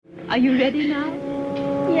Are you ready now?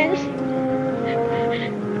 Yes.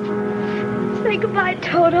 Say goodbye,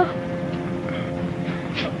 Toto.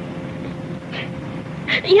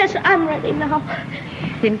 Yes, I'm ready now.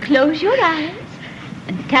 Then close your eyes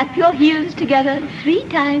and tap your heels together 3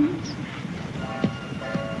 times.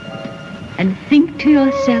 And think to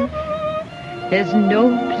yourself, there's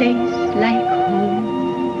no place like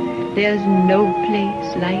home. There's no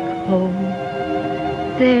place like home.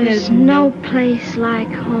 There's no place like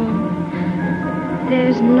home.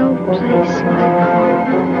 There's no place like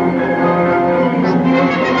home.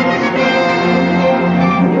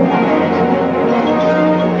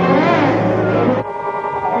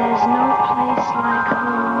 There's no place like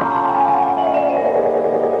home.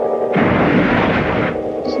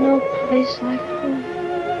 There's no place like home.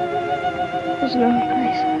 There's no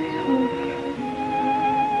place like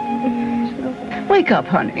home. Wake up,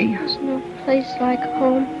 honey. There's no place like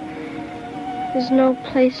home. There's no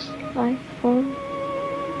place like home.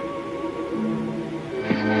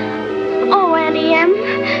 Oh, Auntie Em,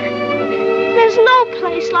 there's no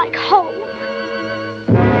place like home.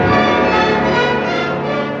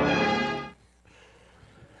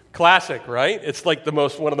 Classic, right? It's like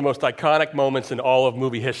one of the most iconic moments in all of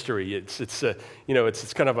movie history. It's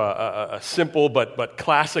kind of a simple but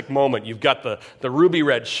classic moment. You've got the ruby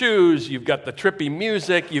red shoes, you've got the trippy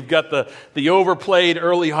music, you've got the overplayed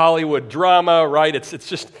early Hollywood drama, right?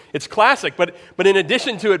 It's classic. But in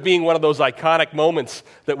addition to it being one of those iconic moments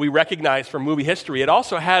that we recognize from movie history, it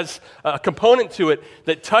also has a component to it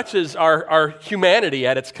that touches our humanity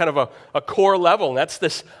at its kind of a core level. And that's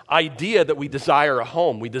this idea that we desire a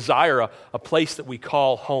home. We desire a place that we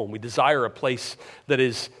call home. We desire a place that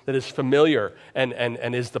is familiar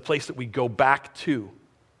and is the place that we go back to.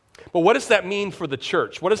 But what does that mean for the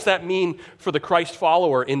church? What does that mean for the Christ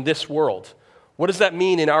follower in this world? What does that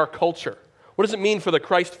mean in our culture? What does it mean for the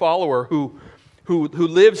Christ follower who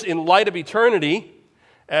lives in light of eternity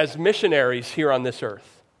as missionaries here on this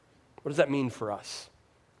earth? What does that mean for us?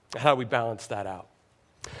 How do we balance that out?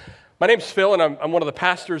 My name's Phil, and I'm one of the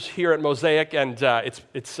pastors here at Mosaic, and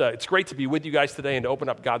it's great to be with you guys today and to open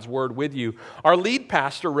up God's Word with you. Our lead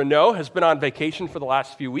pastor, Renaud, has been on vacation for the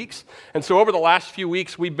last few weeks, and so over the last few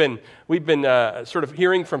weeks, we've been sort of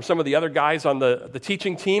hearing from some of the other guys on the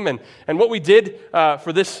teaching team, and what we did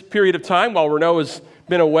for this period of time while Renaud has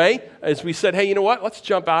been away is we said, hey, you know what? Let's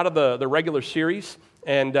jump out of the regular series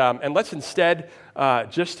and let's instead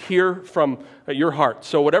just hear from your heart.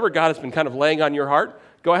 So whatever God has been kind of laying on your heart,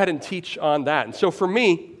 go ahead and teach on that. And so for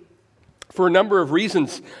me, for a number of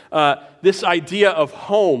reasons, this idea of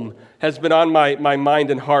home has been on my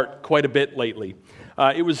mind and heart quite a bit lately.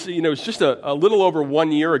 It was just a little over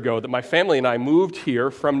 1 year ago that my family and I moved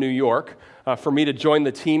here from New York for me to join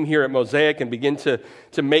the team here at Mosaic and begin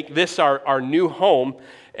to make this our new home.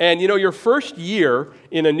 And, your first year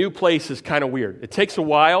in a new place is kind of weird. It takes a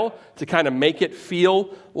while to kind of make it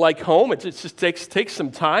feel like home. It just takes some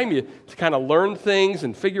time to kind of learn things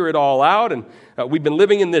and figure it all out. And we've been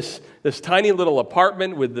living in this tiny little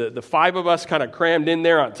apartment with the 5 of us kind of crammed in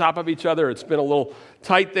there on top of each other. It's been a little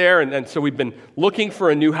tight there. And so we've been looking for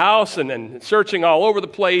a new house and searching all over the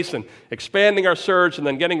place and expanding our search and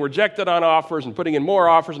then getting rejected on offers and putting in more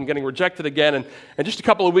offers and getting rejected again. And just a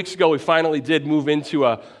couple of weeks ago, we finally did move into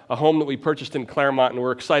a home that we purchased in Claremont, and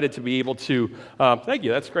we're excited to be able to, thank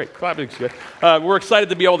you, that's great, clapping's good. We're excited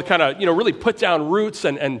to be able to kind of, really put down roots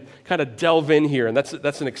and kind of delve in here, and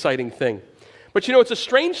that's an exciting thing. But it's a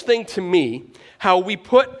strange thing to me how we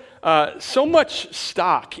put so much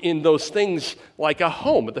stock in those things like a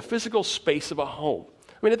home, the physical space of a home.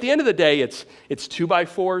 I mean, at the end of the day, it's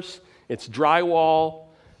 2x4s, it's drywall,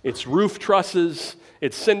 it's roof trusses,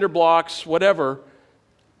 it's cinder blocks, whatever.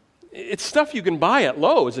 It's stuff you can buy at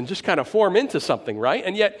Lowe's and just kind of form into something, right?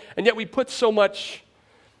 And yet we put so much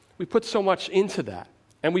into that,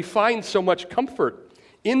 and we find so much comfort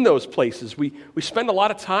in those places. We spend a lot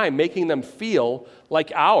of time making them feel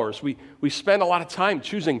like ours. We spend a lot of time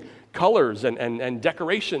choosing colors and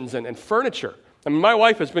decorations and furniture. I mean, my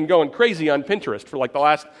wife has been going crazy on Pinterest for like the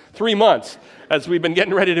last 3 months as we've been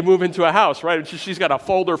getting ready to move into a house, right? She's got a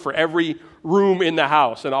folder for every room in the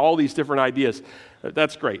house and all these different ideas.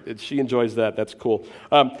 That's great. She enjoys that. That's cool.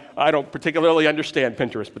 I don't particularly understand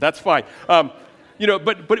Pinterest, but that's fine.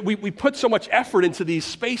 But we put so much effort into these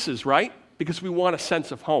spaces, right? Because we want a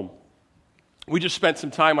sense of home. We just spent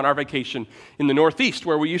some time on our vacation in the Northeast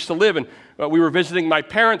where we used to live, and we were visiting my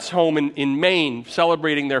parents' home in Maine,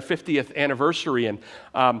 celebrating their 50th anniversary. And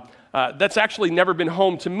That's actually never been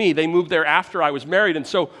home to me. They moved there after I was married. And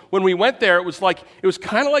so when we went there, it was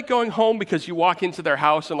kind of like going home, because you walk into their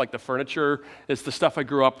house and like the furniture is the stuff I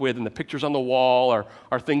grew up with, and the pictures on the wall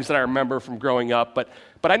are things that I remember from growing up. But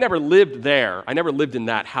I never lived there. I never lived in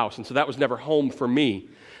that house. And so that was never home for me.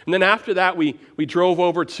 And then after that, we drove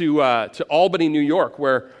over to Albany, New York,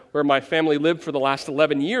 where my family lived for the last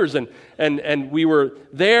 11 years. And we were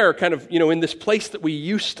there kind of, in this place that we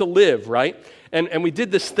used to live, right? And we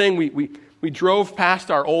did this thing. We drove past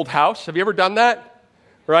our old house. Have you ever done that?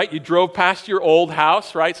 Right? You drove past your old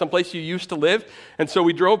house, right? Someplace you used to live. And so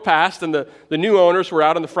we drove past, and the new owners were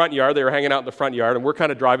out in the front yard. They were hanging out in the front yard, and we're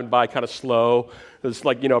kind of driving by kind of slow. It was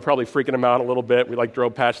like, probably freaking them out a little bit. We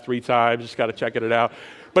drove past 3 times, just kind of checking it out.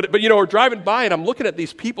 But we're driving by, and I'm looking at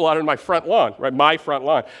these people out in my front lawn, right? My front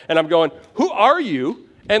lawn. And I'm going, who are you?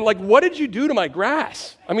 And what did you do to my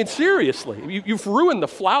grass? I mean, seriously, you've ruined the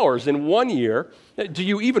flowers in 1 year. Do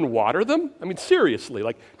you even water them? I mean, seriously,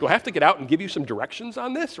 do I have to get out and give you some directions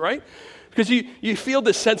on this, right? Because you feel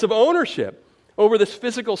this sense of ownership over this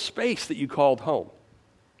physical space that you called home.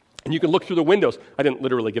 And you can look through the windows. I didn't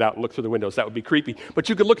literally get out and look through the windows. That would be creepy. But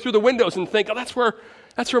you could look through the windows and think, oh, that's where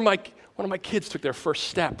one of my kids took their first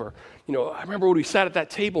step. Or, I remember when we sat at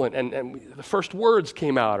that table and the first words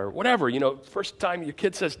came out, or whatever. First time your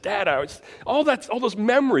kid says, Dad, all those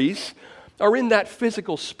memories are in that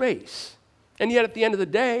physical space. And yet at the end of the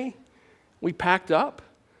day, we packed up.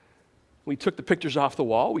 We took the pictures off the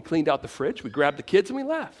wall. We cleaned out the fridge. We grabbed the kids and we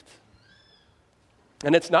left.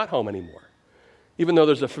 And it's not home anymore, even though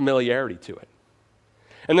there's a familiarity to it.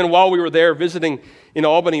 And then while we were there visiting in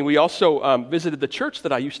Albany, we also visited the church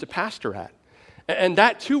that I used to pastor at. And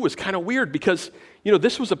that too was kind of weird, because,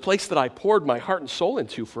 this was a place that I poured my heart and soul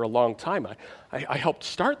into for a long time. I helped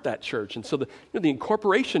start that church. And so the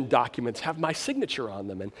incorporation documents have my signature on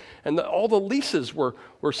them. And all the leases were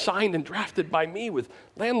signed and drafted by me with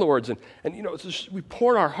landlords. And we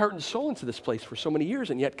poured our heart and soul into this place for so many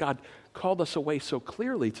years. And yet God called us away so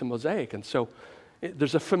clearly to Mosaic. And so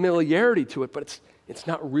there's a familiarity to it, but it's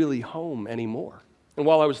not really home anymore. And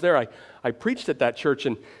while I was there, I preached at that church,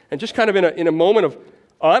 and just kind of in a moment of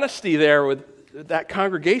honesty there with that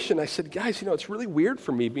congregation, I said, guys, it's really weird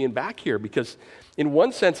for me being back here, because in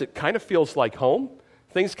one sense it kind of feels like home.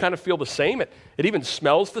 Things kind of feel the same. It even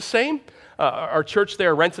smells the same. Our church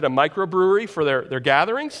there rented a microbrewery for their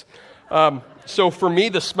gatherings. So for me,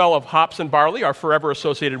 the smell of hops and barley are forever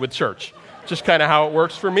associated with church. Just kind of how it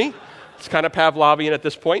works for me. It's kind of Pavlovian at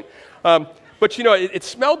this point. But, it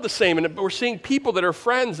smelled the same, and we're seeing people that are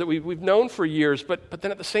friends that we've known for years, but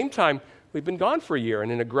then at the same time, we've been gone for a year,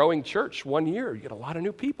 and in a growing church, 1 year, you get a lot of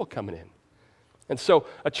new people coming in. And so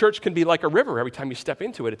a church can be like a river. Every time you step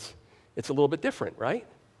into it, it's a little bit different, right?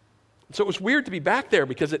 So it was weird to be back there,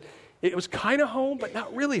 because it was kind of home, but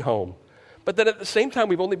not really home. But then at the same time,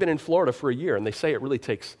 we've only been in Florida for a year, and they say it really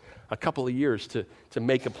takes a couple of years to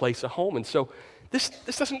make a place a home. And so this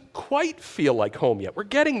doesn't quite feel like home yet. We're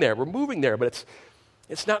getting there. We're moving there, but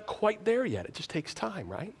it's not quite there yet. It just takes time,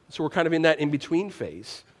 right? So we're kind of in that in-between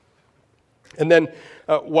phase. And then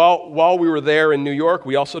while we were there in New York,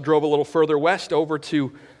 we also drove a little further west over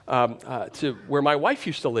to where my wife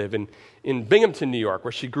used to live in Binghamton, New York,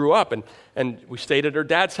 where she grew up. And we stayed at her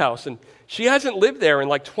dad's house. And she hasn't lived there in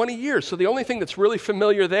 20 years. So the only thing that's really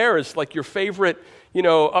familiar there is your favorite,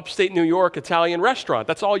 upstate New York Italian restaurant.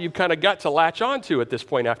 That's all you've kind of got to latch onto at this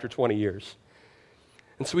point after 20 years.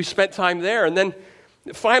 And so we spent time there. And then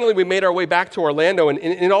finally we made our way back to Orlando. And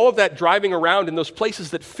in all of that driving around in those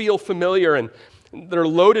places that feel familiar and that are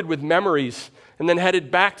loaded with memories, and then headed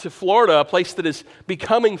back to Florida, a place that is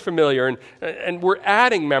becoming familiar, and we're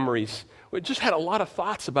adding memories. We just had a lot of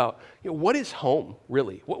thoughts about, what is home,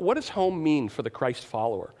 really? What does home mean for the Christ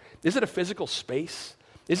follower? Is it a physical space?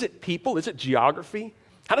 Is it people? Is it geography?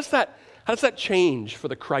 How does that change for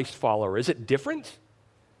the Christ follower? Is it different?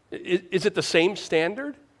 Is it the same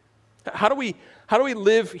standard? How do we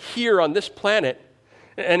live here on this planet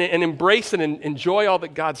and embrace and enjoy all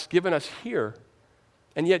that God's given us here,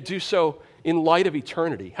 and yet do so in light of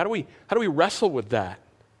eternity? How do we wrestle with that?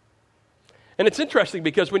 And it's interesting,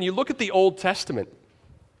 because when you look at the Old Testament,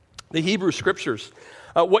 the Hebrew Scriptures,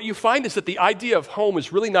 what you find is that the idea of home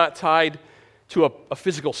is really not tied to a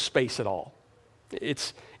physical space at all.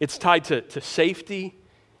 It's tied to safety.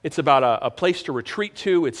 It's about a place to retreat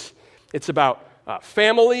to. It's about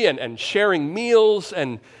family and sharing meals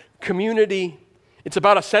and community. It's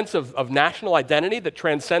about a sense of national identity that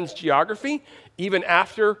transcends geography, even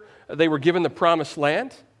after they were given the promised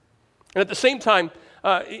land. And at the same time,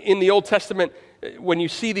 in the Old Testament, when you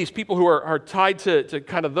see these people who are tied to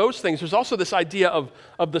kind of those things, there's also this idea of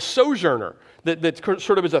the sojourner that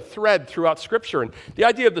sort of is a thread throughout Scripture. And the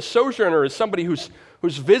idea of the sojourner is somebody who's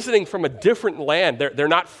visiting from a different land. They're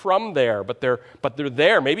not from there, but they're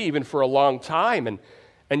there, maybe even for a long time,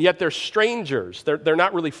 and yet they're strangers. They're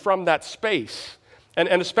not really from that space.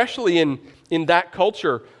 And especially in that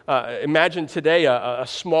culture, imagine today a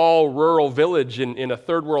small rural village in a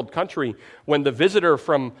third world country. When the visitor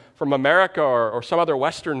from America or some other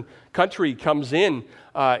Western country comes in,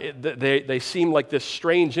 they seem like this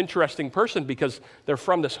strange, interesting person because they're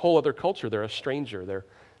from this whole other culture. They're a stranger.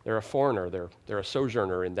 They're a foreigner. They're a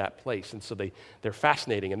sojourner in that place. And so they're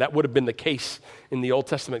fascinating. And that would have been the case in the Old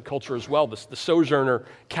Testament culture as well. The sojourner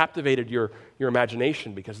captivated your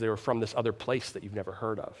imagination because they were from this other place that you've never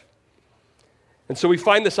heard of. And so we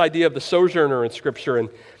find this idea of the sojourner in Scripture. And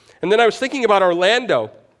then I was thinking about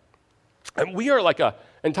Orlando. And we are like an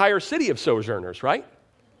entire city of sojourners, right?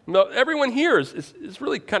 No, everyone here is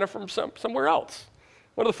really kind of from somewhere else.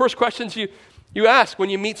 One of the first questions you ask when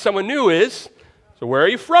you meet someone new is, so where are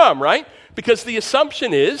you from, right? Because the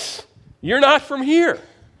assumption is you're not from here.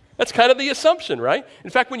 That's kind of the assumption, right?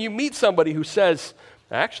 In fact, when you meet somebody who says,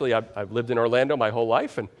 actually, I've lived in Orlando my whole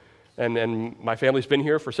life, and my family's been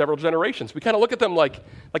here for several generations, we kind of look at them like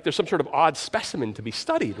there's some sort of odd specimen to be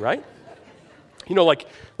studied, right? You know, like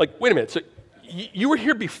wait a minute, so you were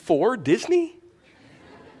here before Disney?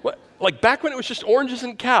 What? Like back when it was just oranges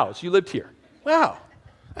and cows, you lived here. Wow,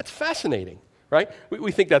 that's fascinating. Right?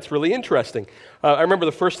 We think that's really interesting. I remember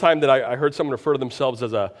the first time that I heard someone refer to themselves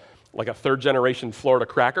as a third-generation Florida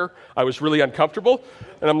cracker. I was really uncomfortable,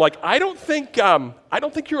 and I'm like, I don't think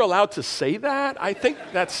you're allowed to say that. I think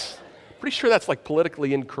pretty sure that's like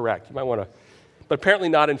politically incorrect. You might want to, but apparently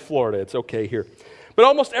not in Florida. It's okay here. But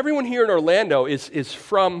almost everyone here in Orlando is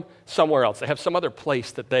from somewhere else. They have some other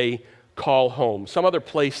place that they call home, some other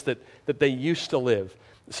place that they used to live,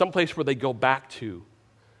 some place where they go back to,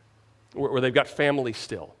 where they've got family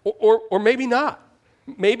still, or maybe not.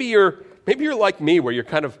 Maybe you're like me, where you're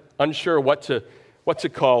kind of unsure what to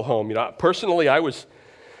call home. You know, personally, I was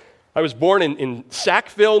born in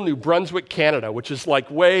Sackville, New Brunswick, Canada, which is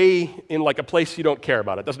like way in like a place you don't care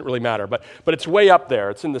about. It doesn't really matter, but it's way up there.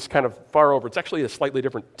 It's in this kind of far over. It's actually a slightly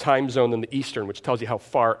different time zone than the Eastern, which tells you how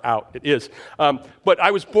far out it is. But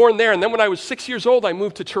I was born there, and then when I was 6 years old, I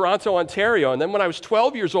moved to Toronto, Ontario, and then when I was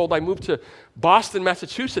 12 years old, I moved to Boston,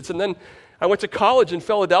 Massachusetts, and then I went to college in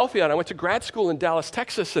Philadelphia, and I went to grad school in Dallas,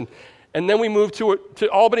 Texas, and then we moved to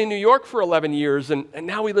Albany, New York for 11 years, and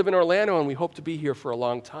now we live in Orlando, and we hope to be here for a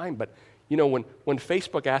long time. But, you know, when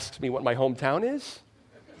Facebook asks me what my hometown is,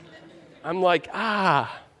 I'm like,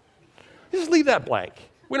 just leave that blank.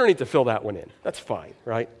 We don't need to fill that one in. That's fine,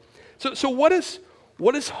 right? So what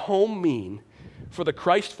does home mean for the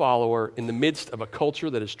Christ follower in the midst of a culture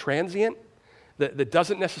that is transient, that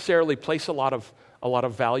doesn't necessarily place a lot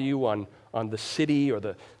of value on the city or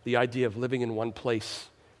the idea of living in one place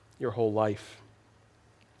your whole life?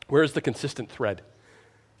 Where's the consistent thread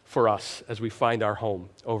for us as we find our home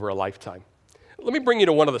over a lifetime? Let me bring you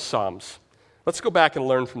to one of the Psalms. Let's go back and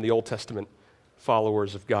learn from the Old Testament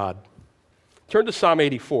followers of God. Turn to Psalm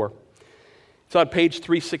 84. It's on page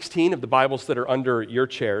 316 of the Bibles that are under your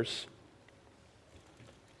chairs.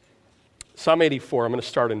 Psalm 84, I'm going to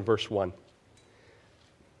start in verse 1.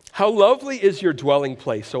 How lovely is your dwelling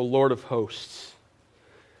place, O Lord of hosts!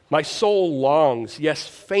 My soul longs, yes,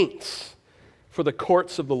 faints, for the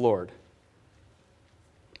courts of the Lord.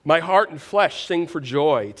 My heart and flesh sing for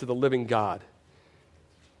joy to the living God.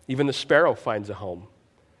 Even the sparrow finds a home,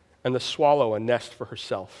 and the swallow a nest for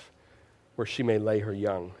herself, where she may lay her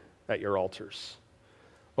young at your altars.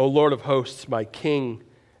 O Lord of hosts, my King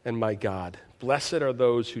and my God, blessed are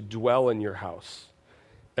those who dwell in your house,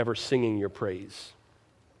 ever singing your praise.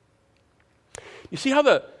 You see how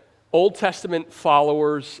the Old Testament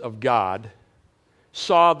followers of God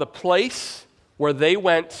saw the place where they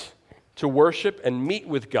went to worship and meet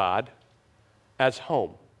with God as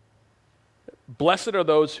home. Blessed are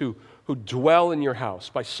those who dwell in your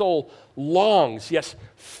house. My soul longs, yes,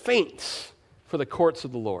 faints for the courts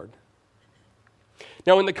of the Lord.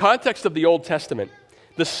 Now, in the context of the Old Testament,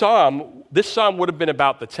 this psalm would have been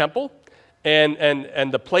about the temple and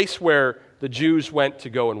the place where the Jews went to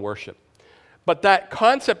go and worship. But that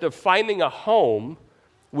concept of finding a home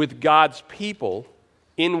with God's people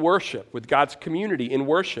in worship, with God's community in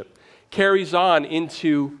worship, carries on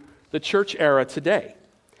into the church era today.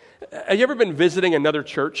 Have you ever been visiting another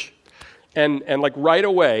church and like right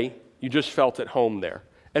away, you just felt at home there?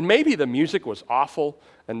 And maybe the music was awful,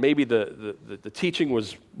 and maybe the teaching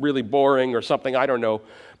was really boring or something, I don't know.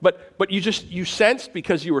 But you sensed,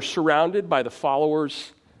 because you were surrounded by the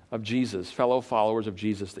followers of Jesus, fellow followers of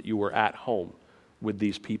Jesus, that you were at home with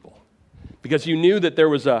these people. Because you knew that there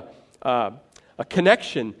was a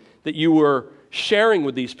connection that you were sharing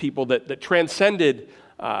with these people that transcended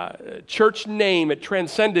church name, it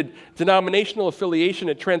transcended denominational affiliation,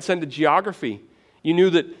 it transcended geography. You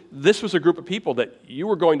knew that this was a group of people that you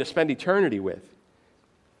were going to spend eternity with.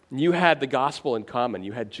 You had the gospel in common.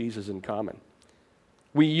 You had Jesus in common.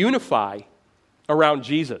 We unify around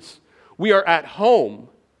Jesus. We are at home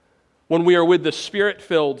when we are with the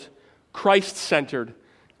Spirit-filled, Christ-centered,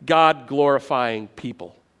 God-glorifying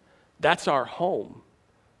people. That's our home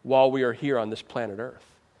while we are here on this planet Earth.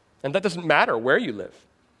 And that doesn't matter where you live.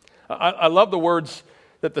 I love the words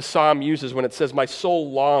that the psalm uses when it says, "My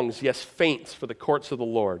soul longs, yes, faints for the courts of the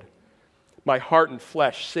Lord. My heart and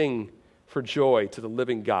flesh sing for joy to the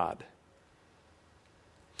living God."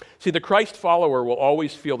 See, the Christ follower will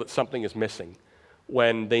always feel that something is missing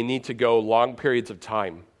when they need to go long periods of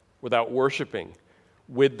time without worshiping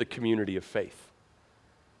with the community of faith.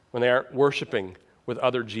 When they aren't worshiping with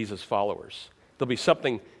other Jesus followers. There'll be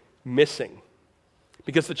something missing.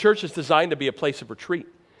 Because the church is designed to be a place of retreat.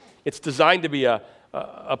 It's designed to be a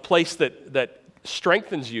place that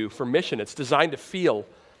strengthens you for mission. It's designed to feel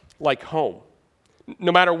like home.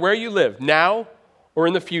 No matter where you live, now or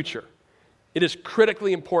in the future, it is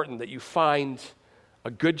critically important that you find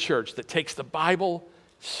a good church that takes the Bible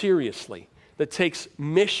seriously, that takes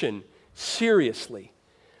mission seriously,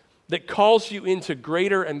 that calls you into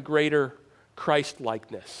greater and greater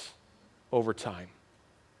Christ-likeness over time.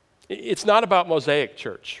 It's not about Mosaic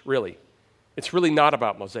Church, really. It's really not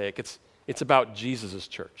about Mosaic. It's about Jesus'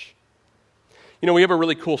 church. You know, we have a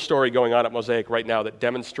really cool story going on at Mosaic right now that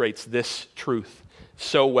demonstrates this truth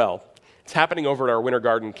so well. It's happening over at our Winter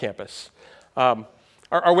Garden campus. Our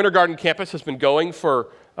Winter Garden campus has been going for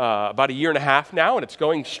about a year and a half now, and it's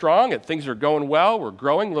going strong, and things are going well. We're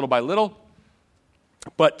growing little by little.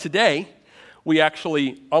 But today, we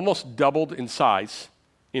actually almost doubled in size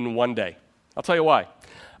in one day. I'll tell you why.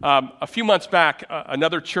 A few months back,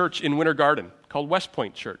 another church in Winter Garden called West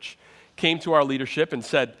Point Church came to our leadership and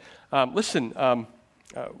said, listen,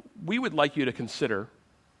 we would like you to consider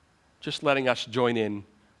just letting us join in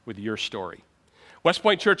with your story. West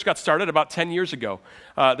Point Church got started about 10 years ago.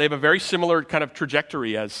 They have a very similar kind of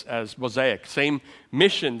trajectory as Mosaic. Same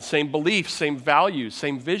mission, same beliefs, same values,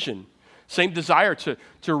 same vision, same desire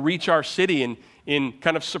to reach our city in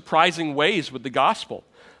kind of surprising ways with the gospel.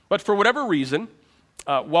 But for whatever reason,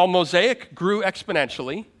 while Mosaic grew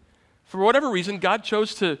exponentially, for whatever reason, God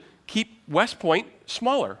chose to keep West Point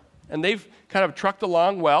smaller. And they've kind of trucked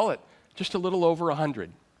along well at just a little over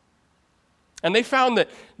 100. And they found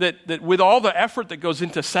that with all the effort that goes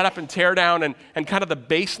into setup and tear down and kind of the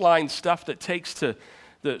baseline stuff that takes to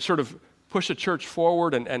sort of push a church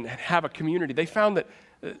forward and have a community, they found that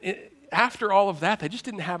after all of that, they just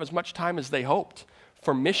didn't have as much time as they hoped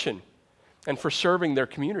for mission and for serving their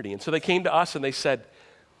community. And so they came to us and they said,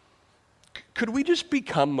 could we just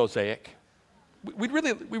become Mosaic? We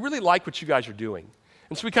really like what you guys are doing.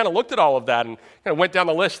 And so we kind of looked at all of that and kind of went down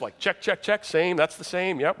the list, like check, same, that's the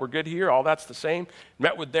same, yep, we're good here, all that's the same.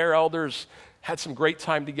 Met with their elders, had some great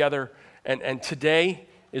time together, and today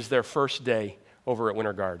is their first day over at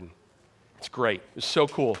Winter Garden. It's great. It's so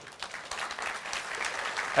cool.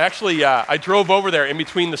 Actually, I drove over there in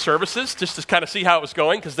between the services just to kind of see how it was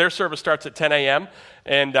going, because their service starts at 10 a.m.,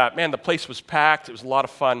 and man, the place was packed. It was a lot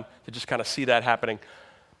of fun to just kind of see that happening.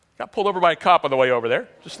 Got pulled over by a cop on the way over there,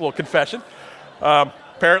 just a little confession.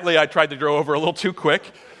 Apparently, I tried to drive over a little too quick.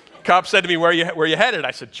 Cop said to me, where you headed?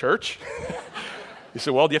 I said, church. He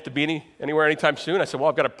said, well, do you have to be anywhere anytime soon? I said, well,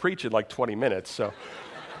 I've got to preach in like 20 minutes. So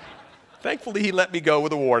thankfully, he let me go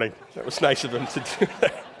with a warning. That was nice of him to do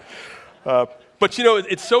that. But, you know,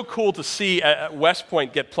 it's so cool to see West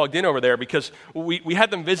Point get plugged in over there, because we had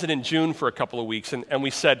them visit in June for a couple of weeks, and we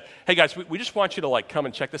said, hey, guys, we just want you to, like, come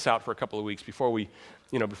and check this out for a couple of weeks before you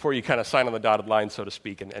kind of sign on the dotted line, so to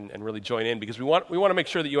speak, and really join in, because we want to make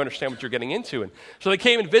sure that you understand what you're getting into. And so they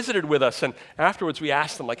came and visited with us, and afterwards we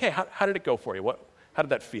asked them, like, hey, how did it go for you? How did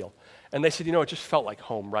that feel? And they said, it just felt like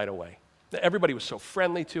home right away. Everybody was so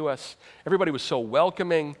friendly to us. Everybody was so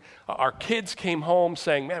welcoming. Our kids came home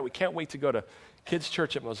saying, man, we can't wait to go to kids'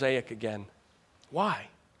 church at Mosaic again. Why?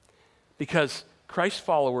 Because Christ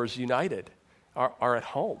followers united are at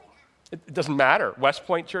home. It doesn't matter. West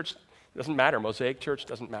Point Church doesn't matter. Mosaic Church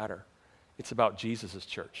doesn't matter. It's about Jesus'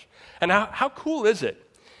 church. And how cool is it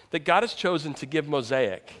that God has chosen to give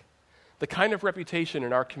Mosaic the kind of reputation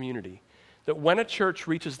in our community that when a church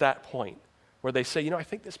reaches that point where they say, I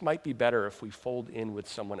think this might be better if we fold in with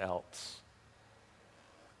someone else,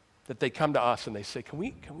 that they come to us and they say, can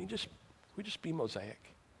we just be Mosaic?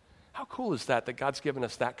 How cool is that God's given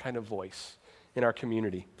us that kind of voice in our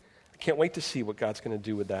community? I can't wait to see what God's going to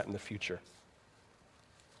do with that in the future.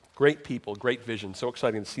 Great people, great vision. So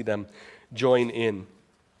exciting to see them join in.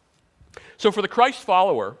 So for the Christ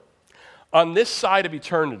follower, on this side of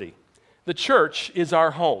eternity, the church is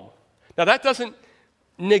our home. Now that doesn't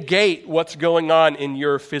negate what's going on in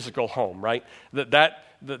your physical home, right?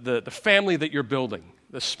 The family that you're building,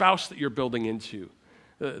 the spouse that you're building into,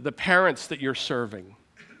 the parents that you're serving,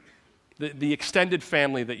 the extended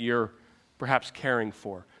family that you're perhaps caring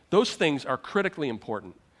for. Those things are critically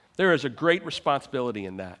important. There is a great responsibility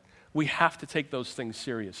in that. We have to take those things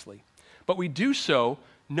seriously. But we do so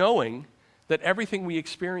knowing that everything we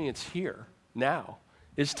experience here now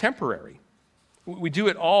is temporary. We do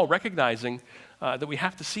it all recognizing that we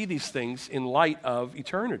have to see these things in light of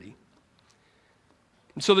eternity.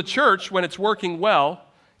 And so the church, when it's working well,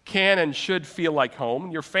 can and should feel like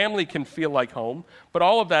home. Your family can feel like home, but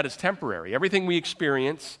all of that is temporary. Everything we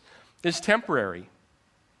experience is temporary.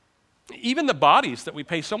 Even the bodies that we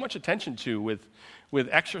pay so much attention to with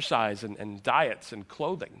exercise and diets and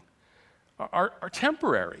clothing are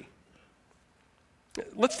temporary.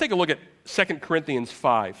 Let's take a look at 2 Corinthians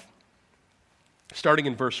 5, starting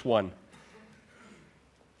in verse 1.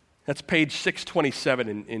 That's page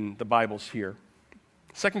 627 in the Bibles here.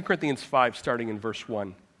 2 Corinthians 5, starting in verse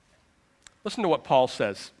 1. Listen to what Paul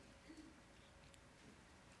says.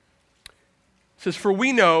 It says, "For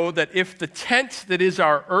we know that if the tent that is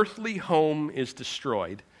our earthly home is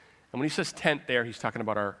destroyed," and when he says tent there, he's talking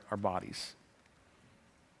about our bodies.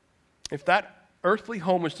 "If that earthly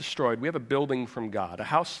home is destroyed, we have a building from God, a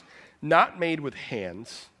house not made with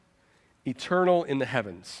hands, eternal in the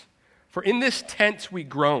heavens. For in this tent we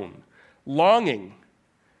groan, longing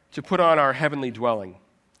to put on our heavenly dwelling,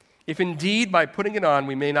 if indeed by putting it on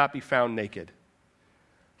we may not be found naked.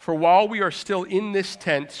 For while we are still in this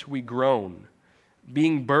tent we groan,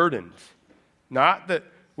 being burdened, not that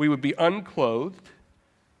we would be unclothed,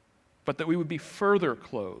 but that we would be further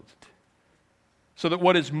clothed, so that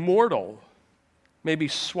what is mortal may be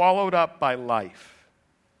swallowed up by life.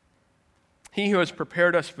 He who has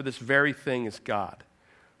prepared us for this very thing is God,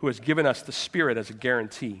 who has given us the Spirit as a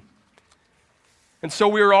guarantee. And so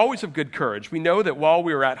we are always of good courage. We know that while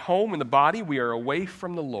we are at home in the body, we are away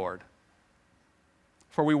from the Lord.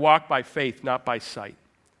 For we walk by faith, not by sight.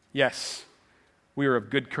 Yes, we are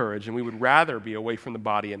of good courage, and we would rather be away from the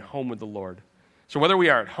body and home with the Lord. So whether we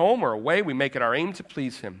are at home or away, we make it our aim to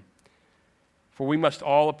please Him. For we must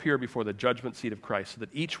all appear before the judgment seat of Christ, so that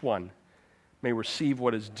each one may receive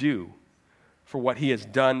what is due for what he has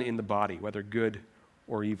done in the body, whether good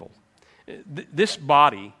or evil." This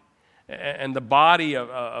body and the body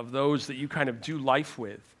of those that you kind of do life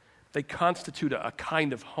with, they constitute a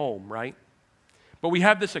kind of home, right? But we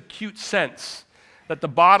have this acute sense that the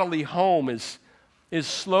bodily home is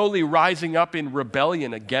slowly rising up in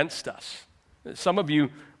rebellion against us. Some of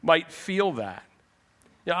you might feel that.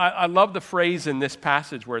 I love the phrase in this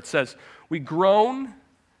passage where it says, we groan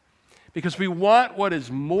because we want what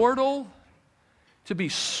is mortal to be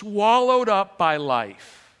swallowed up by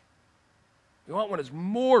life. We want what is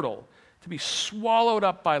mortal to be swallowed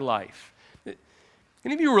up by life.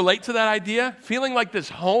 Any of you relate to that idea? Feeling like this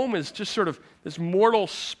home is just sort of, this mortal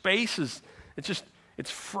space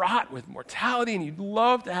it's fraught with mortality, and you'd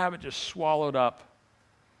love to have it just swallowed up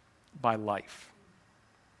by life.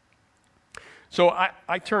 So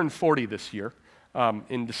I turned 40 this year.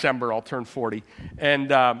 In December, I'll turn 40.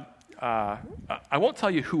 And I won't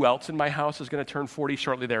tell you who else in my house is going to turn 40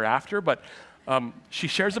 shortly thereafter, but she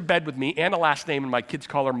shares a bed with me and a last name, and my kids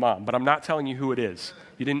call her Mom, but I'm not telling you who it is.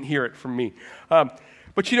 You didn't hear it from me.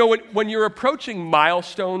 But you know, when you're approaching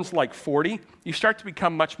milestones like 40, you start to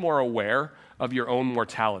become much more aware of your own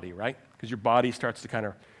mortality, right? Because your body starts to kind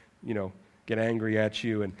of, get angry at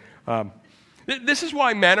you. And this is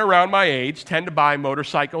why men around my age tend to buy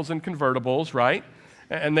motorcycles and convertibles, right?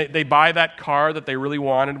 And they buy that car that they really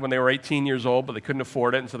wanted when they were 18 years old, but they couldn't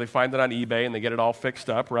afford it, and so they find it on eBay and they get it all fixed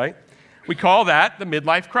up, right? We call that the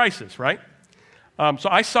midlife crisis, right? So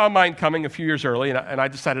I saw mine coming a few years early, and I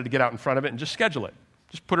decided to get out in front of it and just schedule it.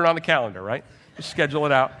 Just put it on the calendar, right? Just schedule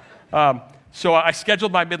it out. So I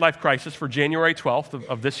scheduled my midlife crisis for January 12th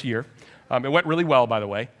of this year. It went really well, by the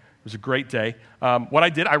way. It was a great day. What I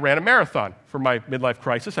did, I ran a marathon for my midlife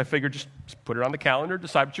crisis. I figured just put it on the calendar,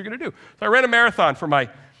 decide what you're going to do. So I ran a marathon for my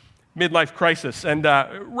midlife crisis. And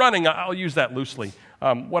running, I'll use that loosely.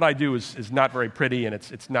 What I do is not very pretty, and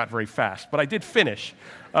it's not very fast. But I did finish.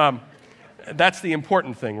 That's the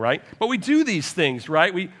important thing, right? But we do these things,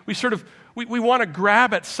 right? We want to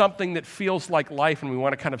grab at something that feels like life, and we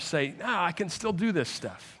want to kind of say, I can still do this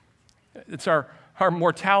stuff. It's our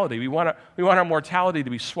mortality. We want our mortality to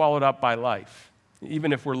be swallowed up by life,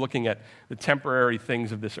 even if we're looking at the temporary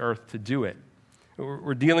things of this earth to do it.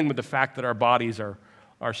 We're dealing with the fact that our bodies are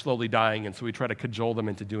slowly dying, and so we try to cajole them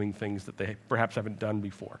into doing things that they perhaps haven't done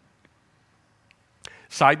before.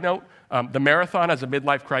 Side note, the marathon as a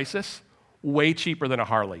midlife crisis, way cheaper than a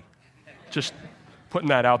Harley. Just putting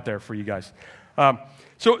that out there for you guys.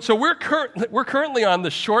 So we're currently on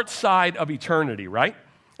the short side of eternity, right?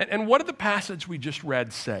 And what did the passage we just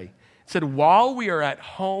read say? It said, while we are at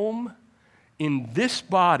home in this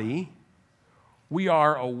body, we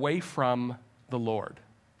are away from the Lord.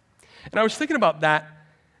 And I was thinking about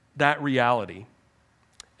that reality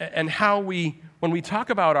and how when we talk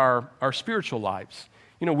about our spiritual lives,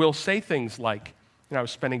 we'll say things like, I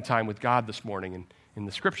was spending time with God this morning in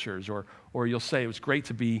the scriptures, or you'll say it was great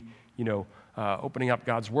to be, opening up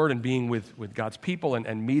God's word and being with God's people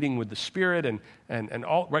and meeting with the Spirit and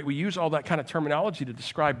all, right? We use all that kind of terminology to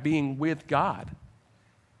describe being with God.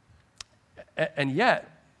 And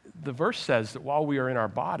yet, the verse says that while we are in our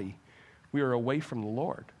body, we are away from the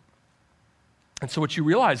Lord. And so what you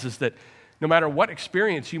realize is that no matter what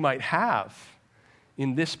experience you might have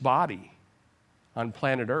in this body on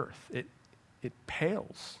planet Earth, it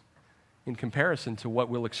pales in comparison to what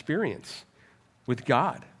we'll experience with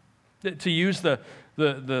God. To use the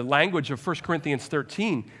language of 1 Corinthians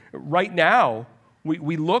 13, right now,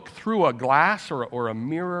 we look through a glass or a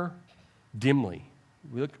mirror dimly.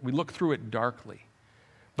 We look through it darkly.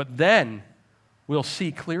 But then we'll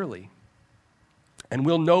see clearly, and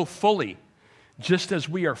we'll know fully, just as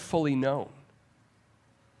we are fully known.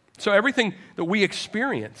 So everything that we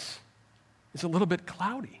experience is a little bit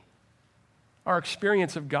cloudy. Our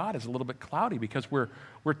experience of God is a little bit cloudy because we're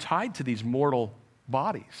tied to these mortal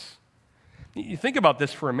bodies. You think about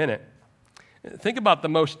this for a minute. Think about the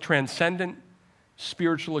most transcendent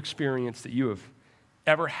spiritual experience that you have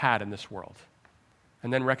ever had in this world,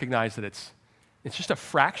 and then recognize that it's just a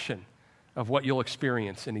fraction of what you'll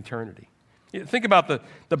experience in eternity. Think about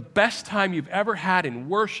the best time you've ever had in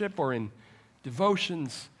worship or in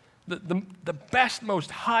devotions, the best,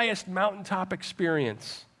 most highest mountaintop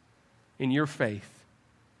experience in your faith.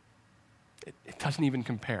 It doesn't even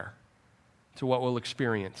compare to what we'll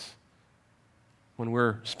experience when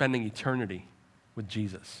we're spending eternity with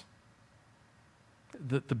Jesus.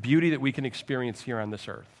 The beauty that we can experience here on this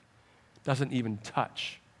earth doesn't even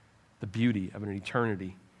touch the beauty of an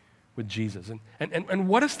eternity with Jesus. And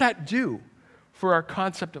what does that do for our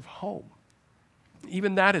concept of home?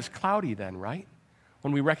 Even that is cloudy then, right?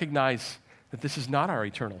 When we recognize that this is not our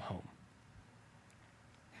eternal home.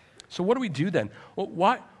 So what do we do then?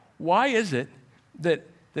 Well, why is it that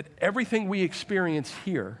everything we experience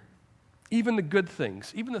here, even the good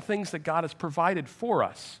things, even the things that God has provided for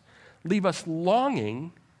us, leave us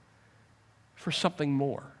longing for something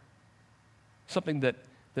more, something that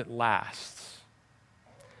lasts?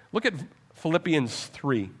 Look at Philippians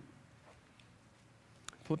 3.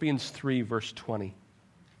 Philippians 3, verse 20.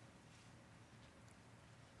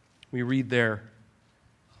 We read there,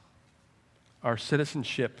 our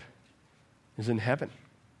citizenship is in heaven,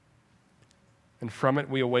 and from it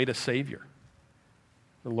we await a Savior,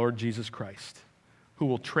 the Lord Jesus Christ, who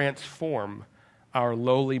will transform our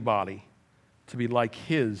lowly body to be like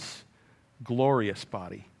His glorious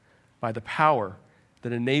body by the power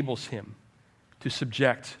that enables Him to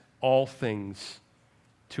subject all things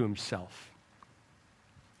to Himself.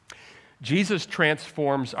 Jesus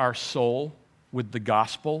transforms our soul with the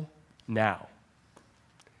gospel now.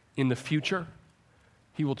 In the future,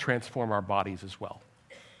 He will transform our bodies as well.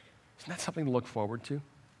 Isn't that something to look forward to?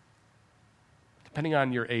 Depending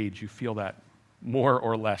on your age, you feel that more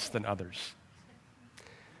or less than others.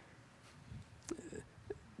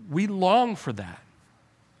 We long for that.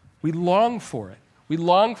 We long for it. We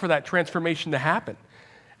long for that transformation to happen.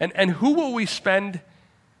 And who will we spend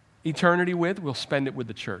eternity with? We'll spend it with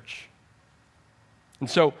the church. And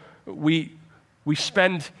so we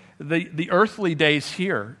spend the earthly days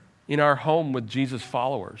here in our home with Jesus'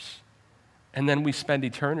 followers, and then we spend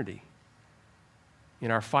eternity in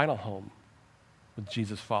our final home with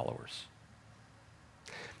Jesus' followers.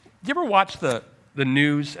 Do you ever watch the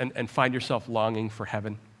news and find yourself longing for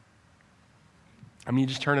heaven? I mean, you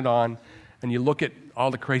just turn it on and you look at all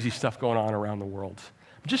the crazy stuff going on around the world.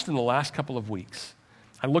 Just in the last couple of weeks,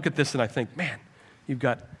 I look at this and I think, man, you've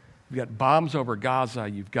got bombs over Gaza,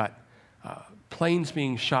 you've got planes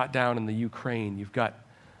being shot down in the Ukraine, you've got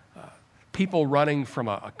people running from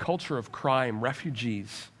a culture of crime,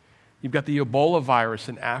 refugees You've got the Ebola virus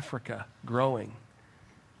in Africa growing.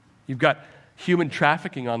 You've got human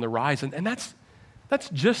trafficking on the rise. And that's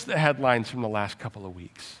just the headlines from the last couple of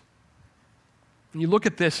weeks. And you look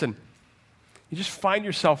at this and you just find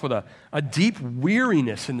yourself with a deep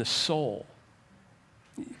weariness in the soul.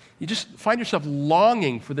 You just find yourself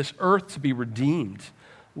longing for this earth to be redeemed,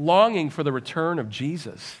 longing for the return of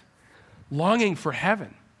Jesus, longing for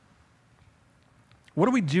heaven. What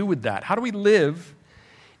do we do with that? How do we live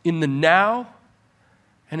in the now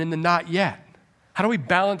and in the not yet? How do we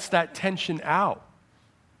balance that tension out?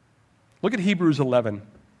 Look at Hebrews 11,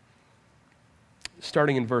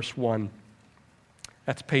 starting in verse 1.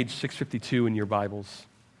 That's page 652 in your Bibles.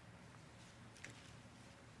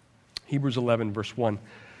 Hebrews 11, verse 1.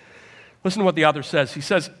 Listen to what the author says. He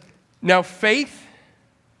says, "Now faith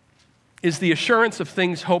is the assurance of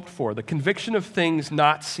things hoped for, the conviction of things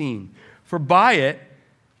not seen. For by it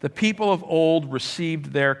the people of old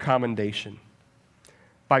received their commendation.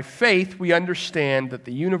 By faith we understand that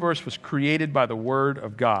the universe was created by the word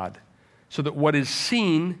of God, so that what is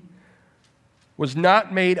seen was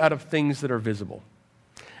not made out of things that are visible."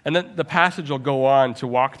 And then the passage will go on to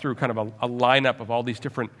walk through kind of a lineup of all these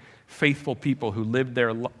different faithful people who lived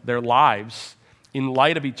their lives in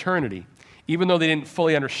light of eternity, even though they didn't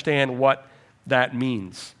fully understand what that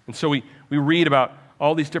means. And so we read about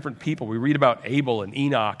all these different people. We read about Abel and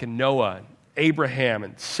Enoch and Noah, and Abraham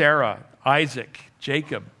and Sarah, Isaac,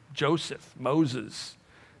 Jacob, Joseph, Moses,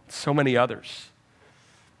 so many others.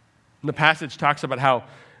 And the passage talks about how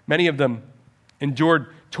many of them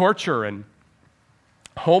endured torture and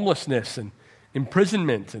homelessness and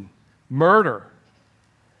imprisonment and murder.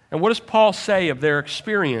 And what does Paul say of their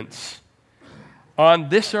experience on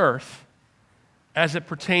this earth as it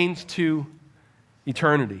pertains to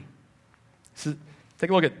eternity? So take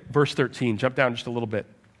a look at verse 13. Jump down just a little bit.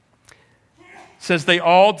 It says, "They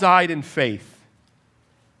all died in faith,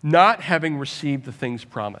 not having received the things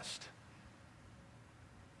promised,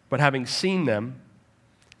 but having seen them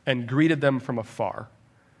and greeted them from afar,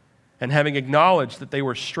 and having acknowledged that they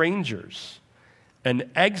were strangers and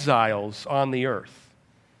exiles on the earth.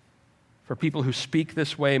 For people who speak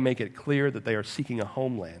this way make it clear that they are seeking a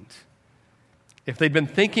homeland. If they'd been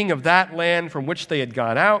thinking of that land from which they had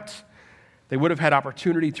gone out, they would have had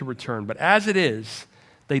opportunity to return. But as it is,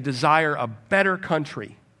 they desire a better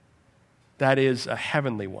country, that is, a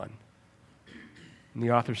heavenly one." And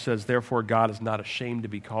the author says, "Therefore God is not ashamed to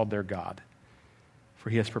be called their God, for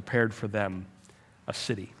he has prepared for them a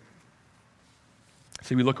city."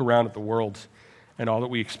 See, we look around at the world and all that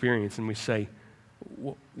we experience and we say,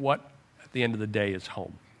 what at the end of the day is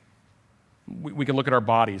home? We can look at our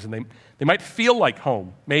bodies and they might feel like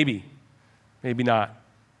home, maybe not.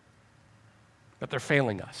 But they're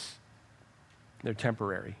failing us. They're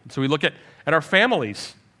temporary. And so we look at our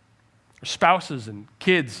families, our spouses and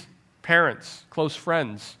kids, parents, close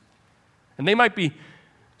friends, and they might be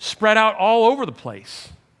spread out all over the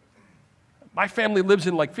place. My family lives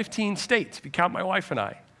in like 15 states, if you count my wife and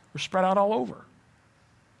I. We're spread out all over.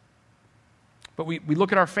 But we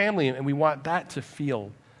look at our family and we want that to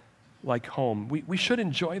feel like home. We should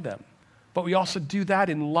enjoy them. But we also do that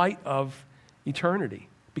in light of eternity.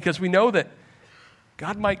 Because we know that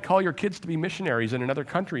God might call your kids to be missionaries in another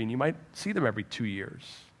country and you might see them every 2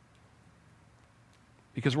 years.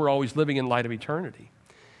 Because we're always living in light of eternity.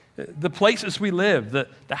 The places we live,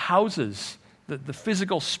 the houses, the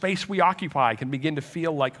physical space we occupy can begin to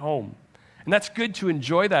feel like home. And that's good to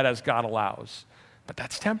enjoy that as God allows. But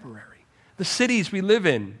that's temporary. The cities we live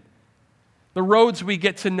in, the roads we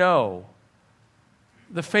get to know,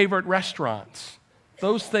 the favorite restaurants,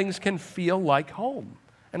 those things can feel like home.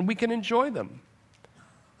 And we can enjoy them.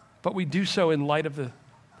 But we do so in light of the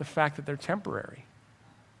fact that they're temporary.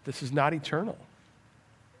 This is not eternal.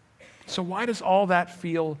 So why does all that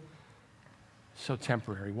feel so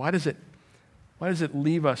temporary? Why does it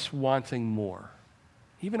leave us wanting more?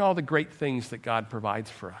 Even all the great things that God provides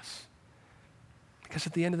for us. Because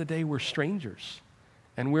at the end of the day, we're strangers,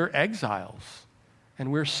 and we're exiles, and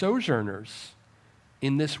we're sojourners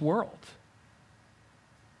in this world.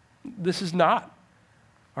 This is not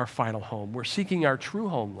our final home. We're seeking our true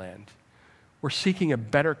homeland. We're seeking a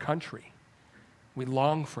better country. We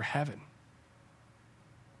long for heaven.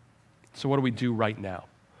 So what do we do right now?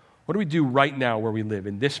 What do we do right now where we live,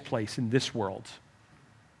 in this place, in this world?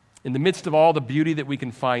 In the midst of all the beauty that we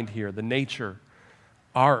can find here, the nature,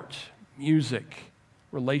 art, music,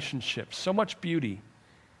 relationships, so much beauty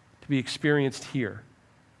to be experienced here.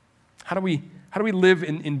 How do we live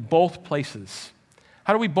in both places?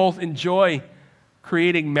 How do we both enjoy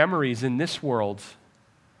creating memories in this world,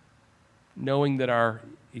 knowing that our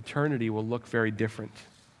eternity will look very different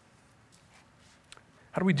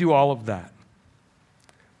How do we do all of that?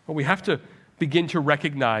 Well, we have to begin to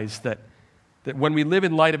recognize that when we live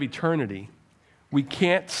in light of eternity, we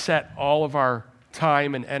can't set all of our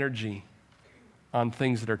time and energy on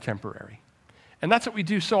things that are temporary. And that's what we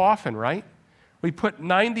do so often, right? We put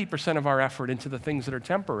 90% of our effort into the things that are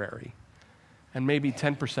temporary and maybe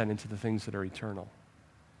 10% into the things that are eternal.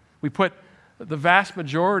 We put the vast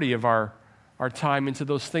majority of our time into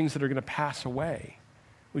those things that are going to pass away.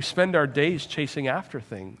 We spend our days chasing after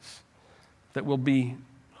things that will be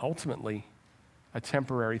ultimately a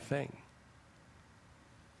temporary thing.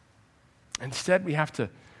 Instead, we have to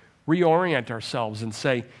reorient ourselves and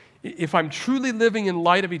say, if I'm truly living in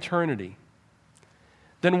light of eternity,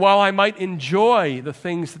 then while I might enjoy the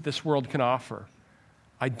things that this world can offer,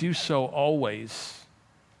 I do so always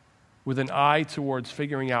with an eye towards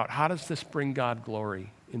figuring out, how does this bring God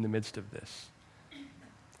glory in the midst of this?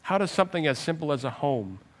 How does something as simple as a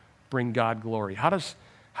home bring God glory? How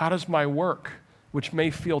does my work, which may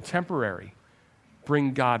feel temporary,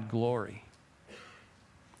 bring God glory?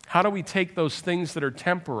 How do we take those things that are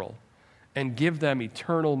temporal and give them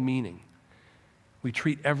eternal meaning? We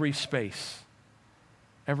treat every space,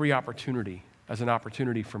 every opportunity as an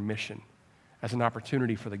opportunity for mission, as an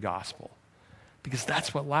opportunity for the gospel, because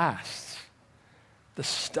that's what lasts. The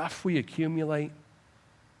stuff we accumulate,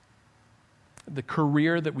 the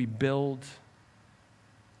career that we build,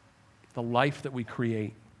 the life that we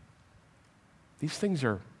create, these things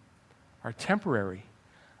are temporary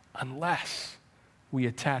unless we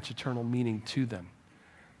attach eternal meaning to them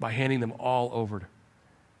by handing them all over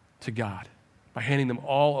to God, by handing them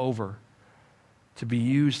all over to be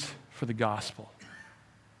used for the gospel.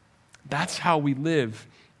 That's how we live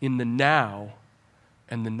in the now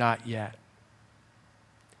and the not yet.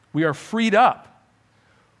 We are freed up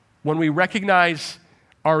when we recognize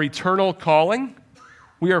our eternal calling.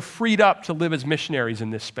 We are freed up to live as missionaries in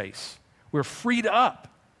this space. We're freed up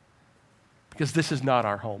because this is not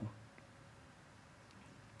our home.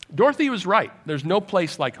 Dorothy was right. There's no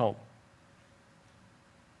place like home.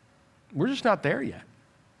 We're just not there yet.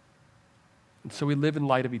 And so we live in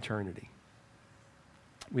light of eternity.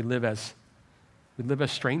 We live as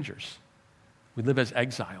strangers. We live as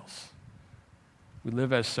exiles. We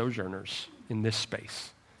live as sojourners in this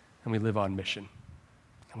space. And we live on mission.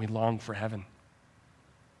 And we long for heaven.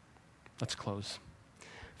 Let's close.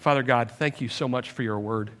 Father God, thank you so much for your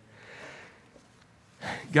word.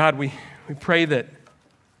 God, we pray that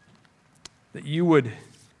you would,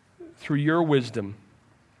 through your wisdom,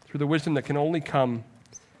 through the wisdom that can only come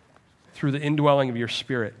through the indwelling of your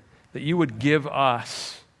Spirit, that you would give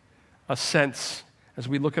us a sense, as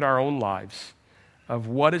we look at our own lives, of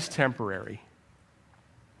what is temporary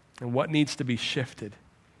and what needs to be shifted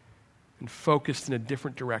and focused in a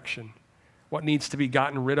different direction, what needs to be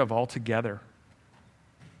gotten rid of altogether.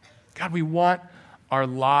 God, we want our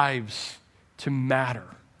lives to matter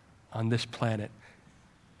on this planet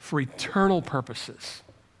for eternal purposes.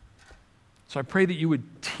 So I pray that you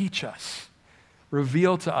would teach us,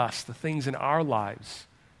 reveal to us the things in our lives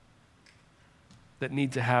that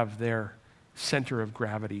need to have their center of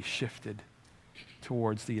gravity shifted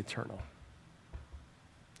towards the eternal.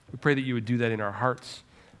 We pray that you would do that in our hearts,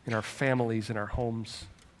 in our families, in our homes,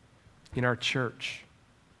 in our church.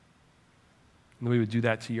 And that we would do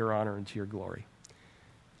that to your honor and to your glory.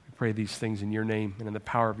 We pray these things in your name and in the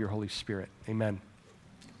power of your Holy Spirit. Amen.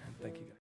 Thank you, guys.